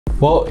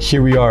Well,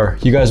 here we are.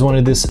 You guys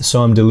wanted this,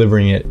 so I'm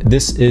delivering it.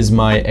 This is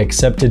my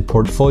accepted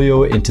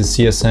portfolio into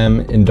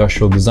CSM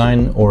Industrial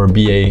Design or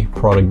BA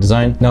Product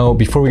Design. Now,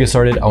 before we get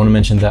started, I want to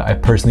mention that I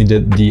personally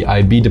did the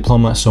IB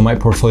diploma, so my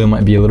portfolio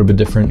might be a little bit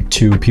different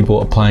to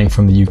people applying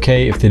from the UK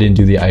if they didn't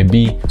do the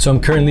IB. So I'm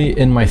currently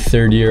in my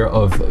third year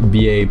of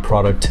BA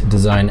Product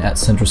Design at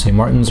Central St.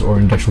 Martin's or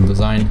Industrial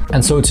Design.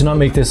 And so to not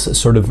make this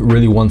sort of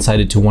really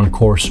one-sided to one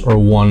course or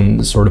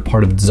one sort of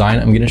part of design,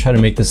 I'm going to try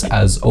to make this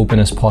as open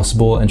as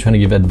possible and trying to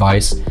give advice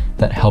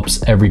that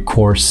helps every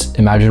course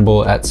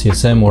imaginable at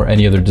CSM or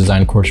any other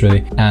design course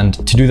really. And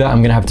to do that,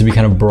 I'm gonna have to be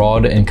kind of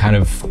broad and kind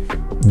of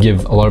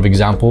give a lot of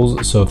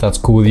examples. So if that's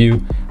cool with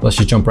you, let's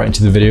just jump right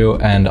into the video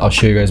and I'll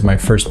show you guys my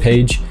first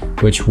page,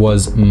 which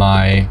was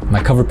my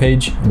cover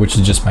page, which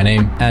is just my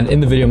name. And in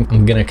the video,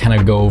 I'm gonna kind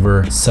of go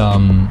over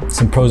some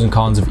pros and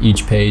cons of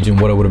each page and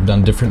what I would have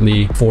done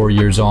differently 4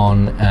 years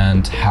on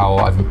and how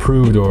I've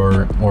improved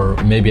or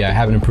maybe I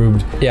haven't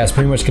improved. Yeah, it's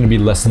pretty much gonna be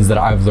lessons that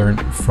I've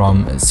learned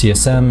from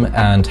CSM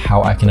and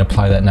how I can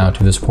apply that now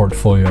to this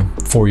portfolio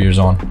 4 years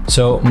on.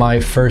 So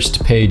my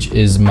first page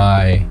is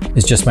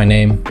just my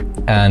name.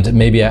 And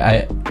maybe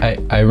I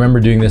remember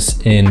doing this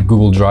in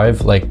Google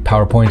Drive, like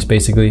PowerPoint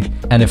basically.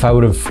 And if I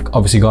would have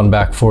obviously gone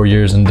back 4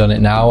 years and done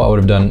it now, I would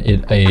have done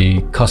it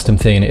a custom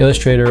thing in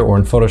Illustrator or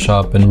in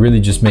Photoshop and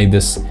really just made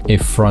this a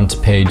front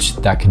page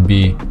that could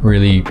be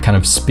really kind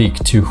of speak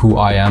to who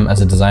I am as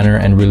a designer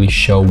and really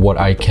show what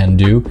I can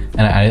do.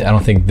 And I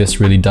don't think this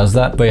really does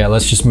that. But yeah,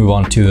 let's just move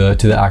on to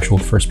the actual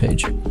first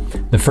page.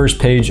 The first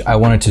page, I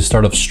wanted to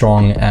start off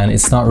strong, and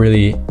it's not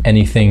really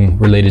anything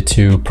related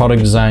to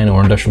product design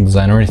or industrial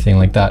design or anything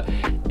like that.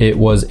 It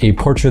was a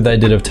portrait that I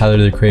did of Tyler,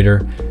 the Creator,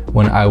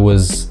 when I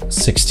was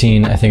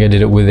 16. I think I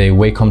did it with a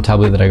Wacom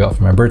tablet that I got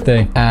for my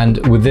birthday.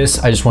 And with this,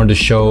 I just wanted to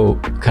show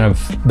kind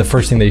of the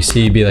first thing they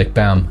see, be like,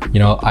 bam, you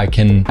know,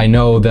 I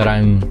know that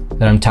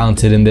I'm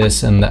talented in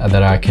this and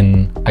that I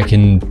can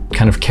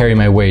kind of carry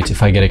my weight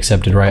if I get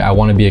accepted, right? I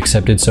want to be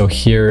accepted. So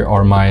here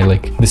are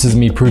this is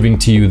me proving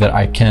to you that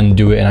I can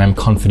do it and I'm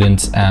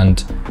confident,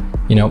 and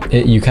you know,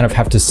 you kind of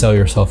have to sell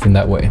yourself in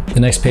that way. The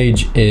next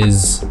page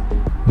is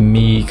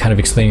me kind of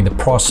explaining the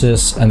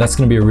process, and that's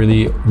going to be a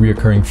really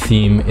reoccurring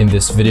theme in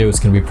this video. It's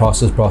going to be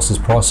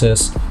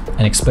process,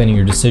 and explaining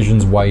your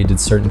decisions, why you did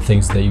certain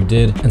things that you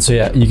did. And so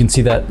yeah, you can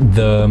see that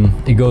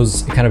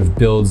it kind of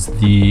builds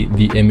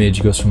the image.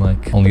 It goes from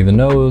like only the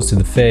nose to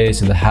the face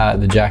to the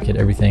hat, the jacket,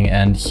 everything.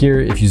 And here,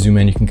 if you zoom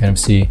in, you can kind of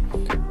see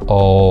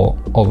all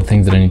the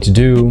things that I need to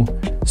do.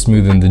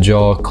 Smoothen the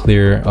jaw,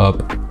 clear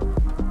up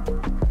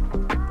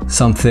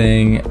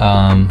something,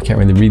 can't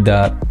really read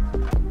that.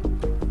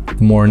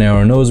 More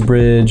narrow nose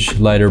bridge,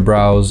 lighter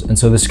brows. And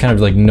so this kind of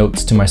like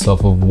notes to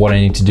myself of what I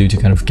need to do to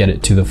kind of get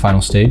it to the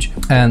final stage.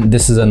 And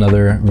this is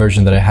another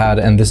version that I had,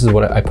 and this is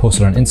what I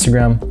posted on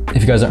Instagram.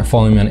 If you guys aren't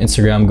following me on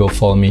Instagram, go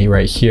follow me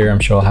right here. I'm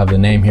sure I'll have the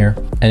name here.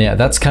 And yeah,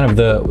 that's kind of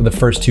the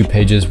first 2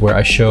 pages where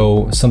I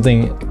show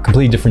something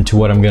completely different to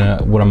what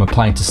I'm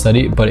applying to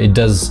study, but it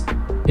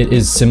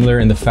is similar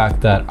in the fact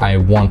that I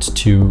want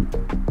to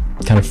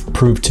kind of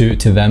prove to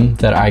them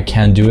that I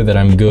can do it, that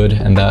I'm good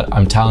and that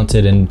I'm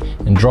talented in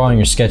drawing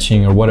or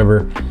sketching or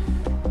whatever.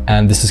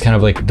 And this is kind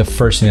of like the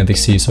first thing that they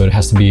see. So it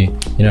has to be,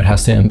 you know, it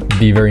has to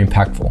be very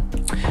impactful.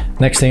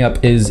 Next thing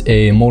up is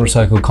a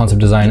motorcycle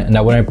concept design. And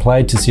now when I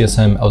applied to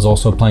CSM, I was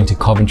also applying to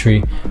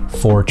Coventry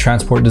for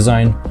transport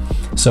design.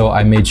 So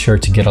I made sure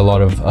to get a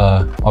lot of,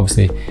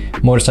 obviously,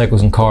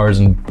 motorcycles and cars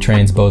and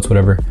trains, boats,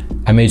 whatever.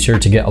 I made sure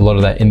to get a lot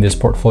of that in this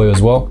portfolio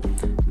as well.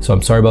 So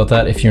I'm sorry about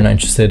that if you're not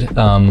interested.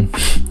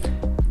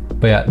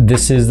 But yeah,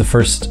 this is the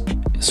first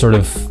sort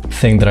of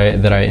thing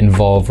that I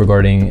involve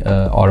regarding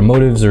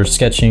automotives or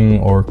sketching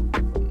or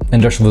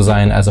industrial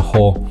design as a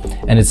whole.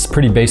 And it's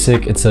pretty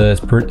basic. It's a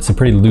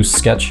pretty loose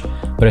sketch,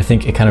 but I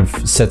think it kind of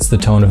sets the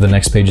tone of the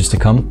next pages to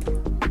come.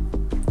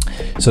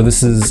 So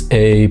this is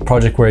a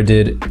project where I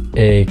did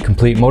a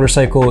complete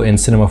motorcycle in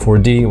Cinema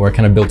 4D, where I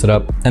kind of built it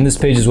up. And this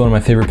page is one of my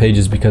favorite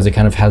pages because it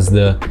kind of has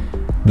the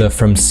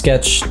from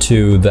sketch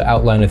to the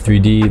outline of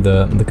 3D,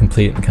 the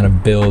complete kind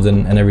of build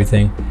and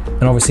everything.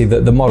 And obviously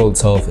the model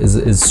itself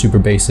is super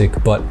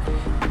basic, but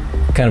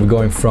kind of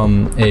going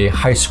from a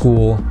high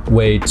school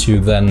way to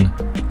then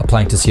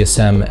applying to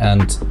CSM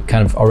and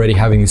kind of already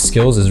having these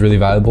skills is really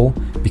valuable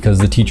because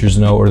the teachers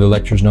know or the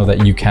lecturers know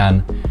that you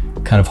can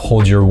kind of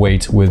hold your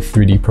weight with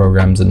 3D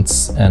programs and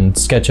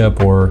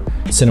SketchUp or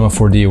Cinema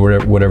 4D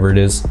or whatever it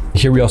is.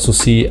 Here we also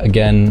see,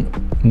 again,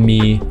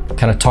 me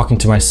kind of talking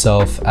to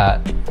myself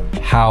at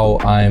how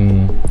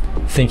I'm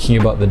thinking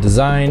about the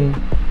design,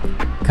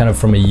 kind of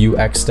from a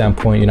UX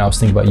standpoint. You know, I was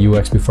thinking about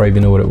UX before I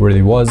even know what it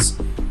really was.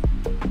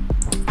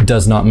 It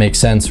does not make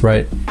sense,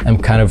 right? I'm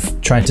kind of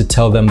trying to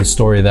tell them the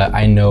story that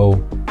I know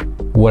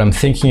what I'm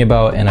thinking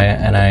about, and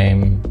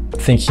I'm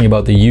thinking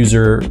about the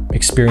user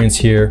experience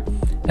here.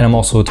 And I'm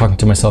also talking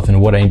to myself in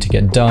what I need to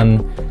get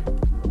done,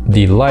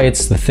 the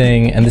lights, the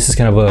thing, and this is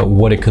kind of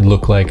what it could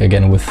look like,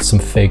 again, with some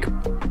fake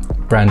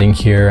branding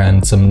here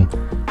and some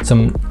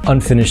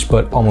unfinished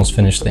but almost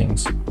finished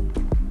things.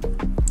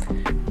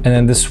 And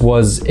then this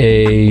was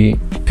a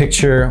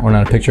picture, or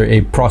not a picture,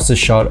 a process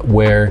shot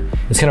where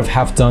it's kind of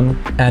half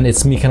done, and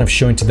it's me kind of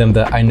showing to them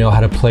that I know how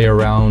to play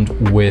around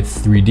with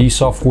 3D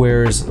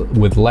softwares,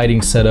 with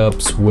lighting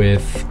setups,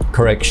 with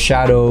correct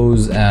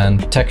shadows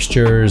and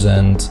textures,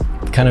 and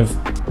kind of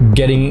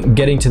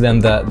getting to them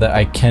that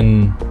I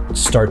can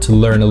start to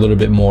learn a little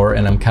bit more,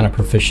 and I'm kind of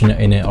proficient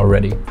in it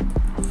already.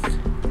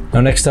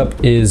 Now next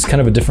up is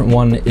kind of a different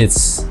one.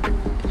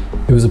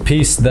 It was a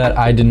piece that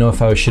I didn't know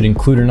if I should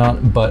include or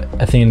not, but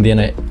I think in the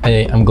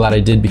end I'm glad I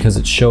did, because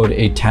it showed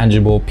a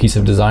tangible piece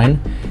of design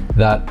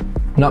that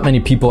not many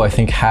people I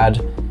think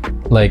had.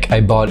 Like,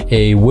 I bought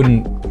a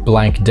wooden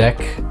blank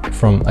deck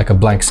from like a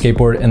blank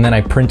skateboard, and then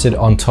I printed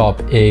on top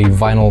a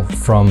vinyl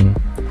from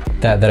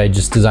that I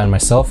just designed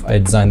myself. I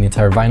designed the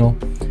entire vinyl,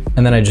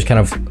 and then I just kind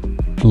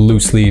of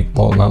loosely,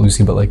 well, not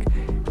loosely, but like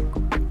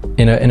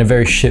in a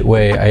very shit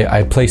way,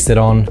 I placed it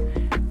on,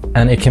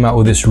 and it came out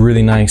with this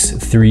really nice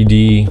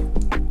 3D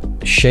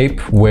shape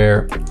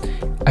where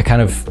I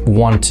kind of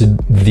wanted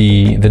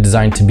the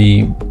design to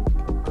be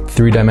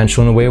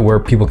three-dimensional in a way where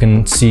people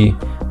can see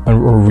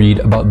or read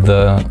about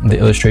the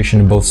illustration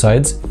in both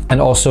sides. And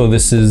also,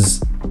 this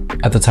is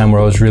at the time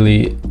where I was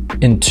really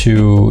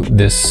into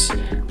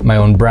my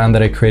own brand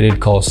that I created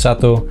called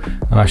Sato.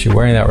 I'm actually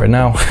wearing that right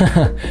now.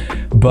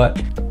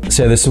 But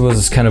so yeah, this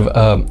was kind of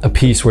a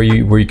piece where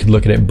you could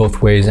look at it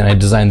both ways, and I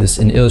designed this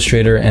in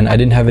Illustrator, and I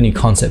didn't have any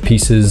concept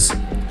pieces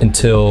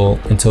until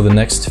the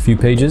next few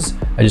pages.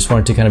 I just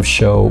wanted to kind of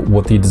show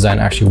what the design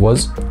actually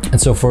was.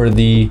 And so for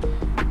the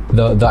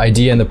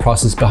idea and the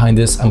process behind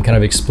this, I'm kind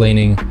of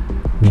explaining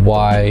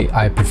why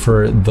I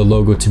prefer the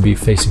logo to be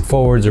facing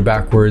forwards or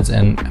backwards,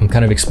 and I'm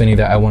kind of explaining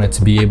that I want it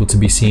to be able to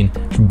be seen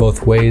from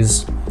both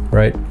ways,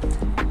 right?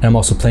 And I'm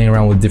also playing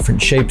around with different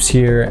shapes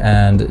here,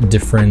 and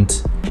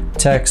different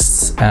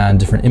texts, and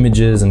different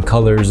images and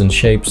colors and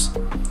shapes.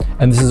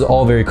 And this is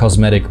all very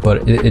cosmetic,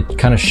 but it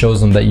kind of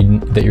shows them that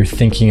you're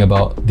thinking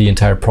about the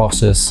entire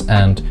process,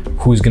 and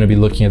who's going to be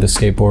looking at the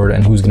skateboard,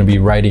 and who's going to be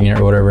riding it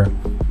or whatever.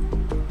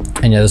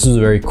 And yeah, this was a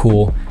very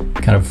cool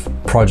kind of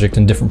project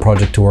and different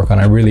project to work on.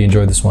 I really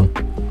enjoyed this one.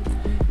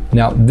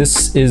 Now,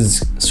 this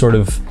is sort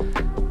of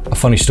a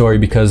funny story,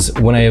 because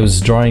when I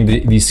was drawing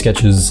these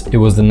sketches, it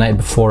was the night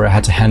before I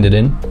had to hand it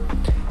in.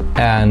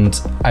 And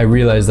I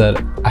realized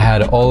that I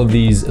had all of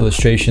these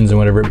illustrations and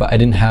whatever, but I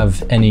didn't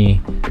have any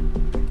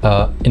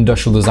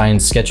industrial design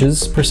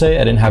sketches per se.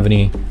 I didn't have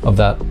any of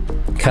that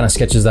kind of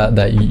sketches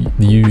that you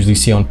usually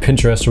see on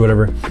Pinterest or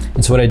whatever.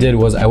 And so what I did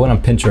was I went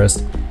on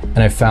Pinterest,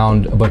 and I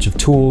found a bunch of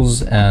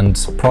tools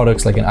and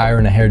products like an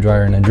iron, a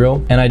hairdryer, and a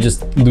drill. And I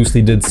just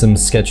loosely did some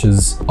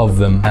sketches of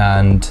them.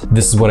 And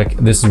this is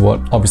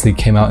what obviously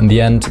came out in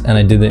the end. And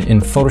I did it in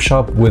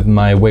Photoshop with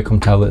my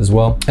Wacom tablet as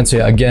well. And so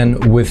yeah, again,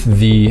 with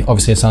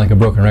obviously I sound like a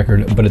broken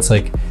record, but it's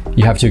like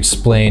you have to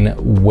explain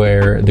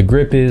where the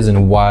grip is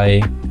and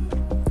why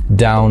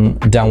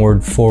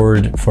downward,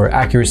 forward for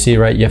accuracy,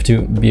 right? You have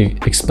to be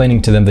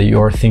explaining to them that you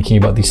are thinking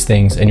about these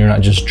things, and you're not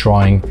just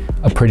drawing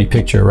a pretty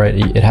picture, right?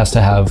 It has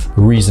to have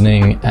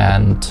reasoning,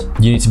 and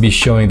you need to be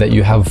showing that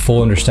you have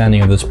full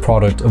understanding of this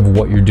product, of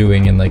what you're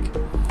doing, and like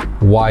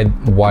why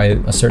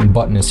a certain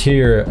button is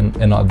here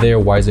and not there.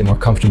 Why is it more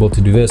comfortable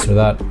to do this or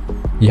that?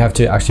 You have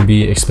to actually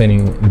be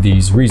explaining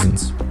these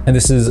reasons. And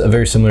this is a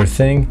very similar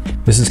thing.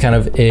 This is kind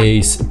of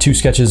two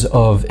sketches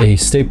of a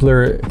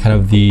stapler, kind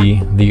of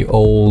the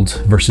old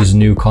versus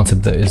new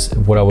concept. That is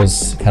what I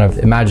was kind of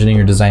imagining,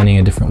 or designing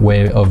a different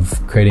way of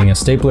creating a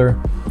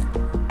stapler.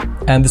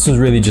 And this was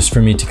really just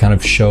for me to kind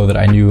of show that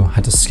I knew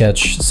how to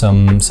sketch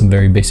some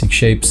very basic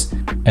shapes,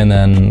 and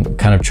then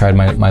kind of tried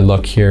my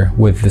luck here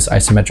with this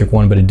isometric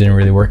one, but it didn't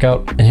really work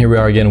out. And here we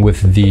are again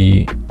with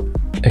the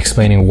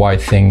explaining why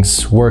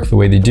things work the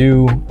way they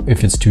do,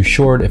 if it's too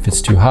short, if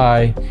it's too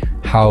high,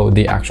 how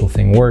the actual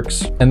thing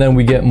works. And then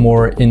we get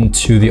more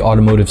into the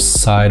automotive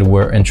side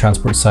and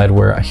transport side,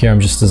 where here I'm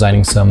just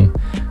designing some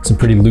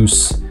pretty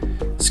loose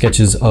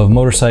sketches of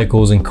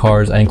motorcycles and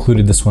cars. I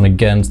included this one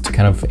again to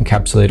kind of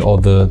encapsulate all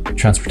the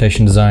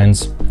transportation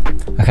designs.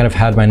 I kind of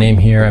had my name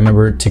here, I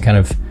remember, to kind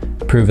of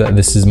prove that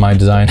this is my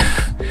design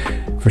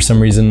for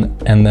some reason.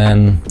 And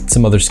then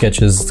some other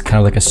sketches, kind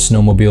of like a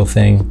snowmobile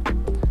thing.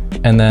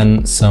 And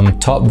then some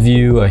top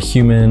view, a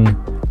human,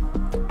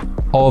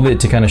 all of it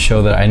to kind of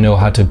show that I know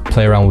how to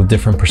play around with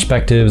different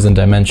perspectives and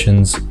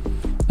dimensions.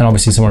 And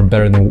obviously some are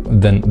better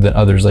than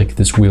others, like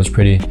this wheel's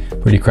pretty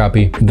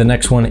crappy. The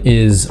next one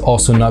is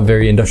also not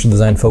very industrial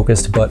design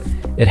focused, but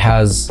it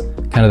has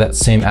kind of that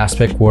same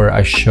aspect where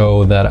I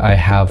show that I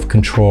have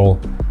control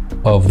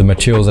of the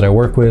materials that I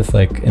work with.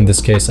 Like in this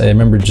case, I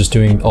remember just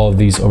doing all of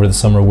these over the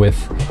summer with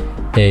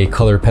a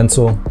color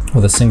pencil,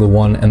 with a single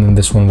one, and then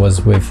this one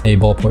was with a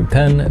ballpoint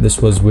pen.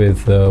 This was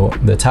with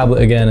the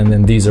tablet again, and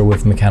then these are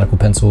with mechanical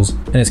pencils.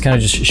 And it's kind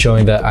of just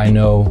showing that I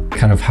know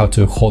kind of how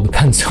to hold the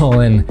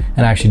pencil and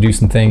actually do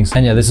some things.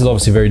 And yeah, this is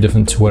obviously very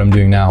different to what I'm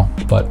doing now,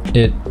 but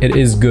it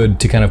is good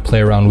to kind of play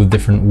around with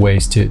different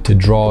ways to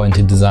draw and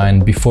to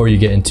design before you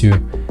get into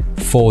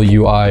full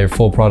UI or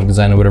full product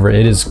design or whatever,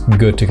 it is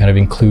good to kind of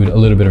include a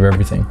little bit of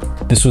everything.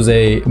 This was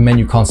a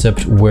menu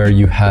concept where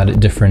you had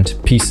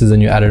different pieces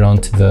and you added on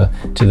to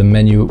the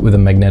menu with a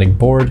magnetic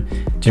board.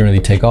 Didn't really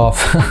take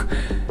off.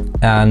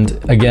 And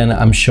again,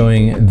 I'm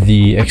showing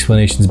the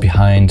explanations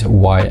behind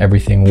why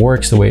everything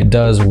works the way it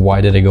does.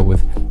 Why did I go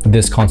with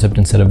this concept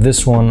instead of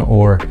this one?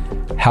 Or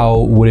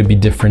how would it be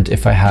different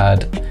if I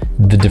had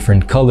the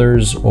different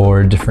colors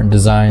or different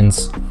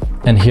designs?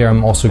 And here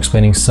I'm also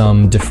explaining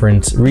some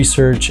different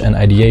research and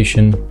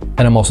ideation.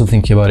 And I'm also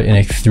thinking about it in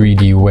a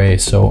 3D way.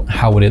 So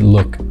how would it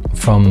look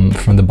from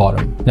the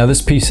bottom? Now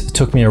this piece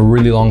took me a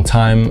really long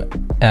time,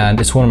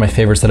 and it's one of my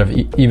favorites that I've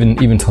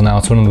even till now,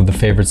 it's one of the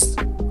favorites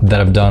that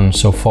I've done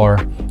so far.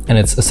 And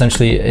it's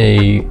essentially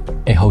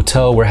a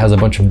hotel where it has a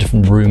bunch of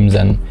different rooms,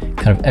 and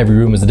kind of every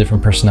room is a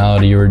different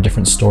personality or a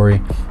different story.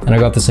 And I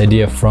got this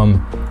idea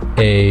from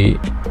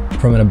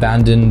an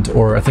abandoned,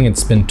 or I think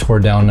it's been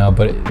torn down now,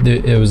 but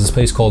it was this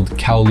place called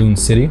Kowloon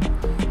City,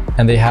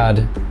 and they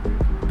had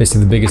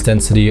basically the biggest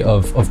density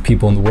of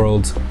people in the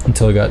world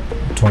until it got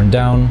torn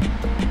down.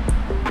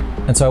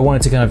 And so I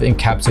wanted to kind of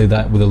encapsulate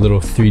that with a little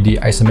 3D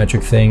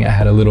isometric thing. I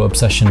had a little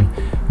obsession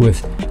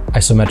with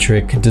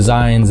isometric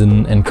designs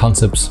and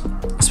concepts,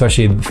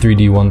 especially the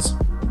 3D ones.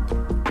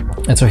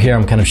 And so here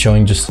I'm kind of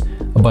showing just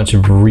a bunch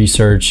of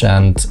research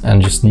and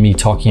just me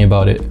talking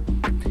about it.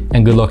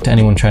 And good luck to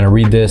anyone trying to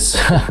read this.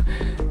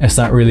 It's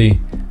not really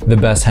the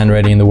best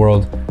handwriting in the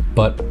world,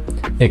 but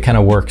it kind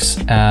of works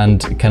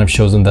and it kind of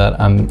shows them that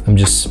I'm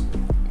just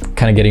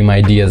kind of getting my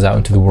ideas out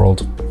into the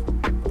world.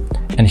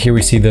 And here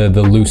we see the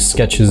loose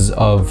sketches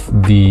of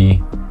the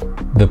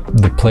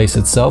place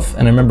itself.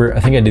 And I remember, I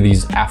think I did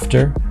these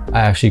after I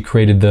actually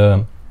created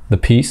the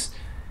piece.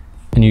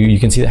 And you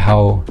can see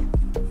how,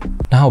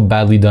 not how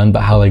badly done,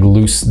 but how like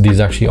loose these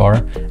actually are.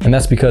 And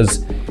that's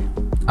because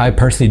I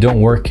personally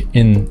don't work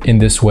in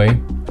this way,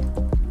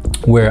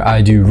 where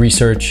I do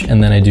research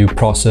and then I do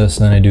process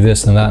and then I do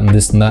this and that and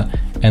this and that,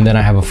 and then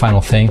I have a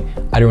final thing.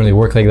 I don't really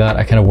work like that.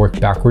 I kind of work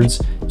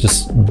backwards,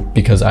 just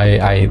because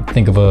I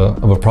think of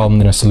a problem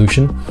and a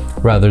solution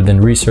rather than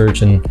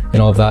research and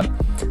all of that.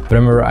 But I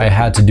remember I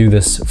had to do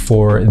this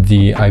for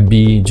the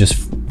IB,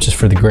 just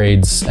for the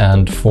grades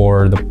and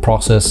for the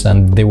process,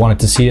 and they wanted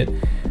to see it.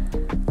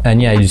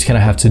 And yeah, you just kind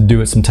of have to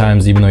do it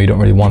sometimes, even though you don't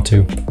really want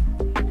to.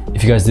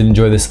 If you guys did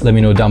enjoy this, let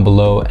me know down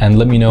below, and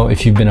let me know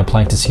if you've been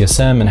applying to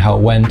CSM and how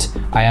it went.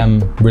 I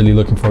am really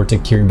looking forward to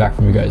hearing back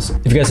from you guys.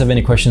 If you guys have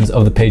any questions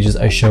of the pages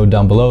I showed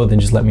down below, then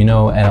just let me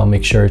know and I'll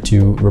make sure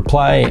to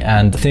reply.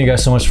 And thank you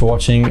guys so much for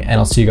watching, and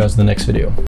I'll see you guys in the next video.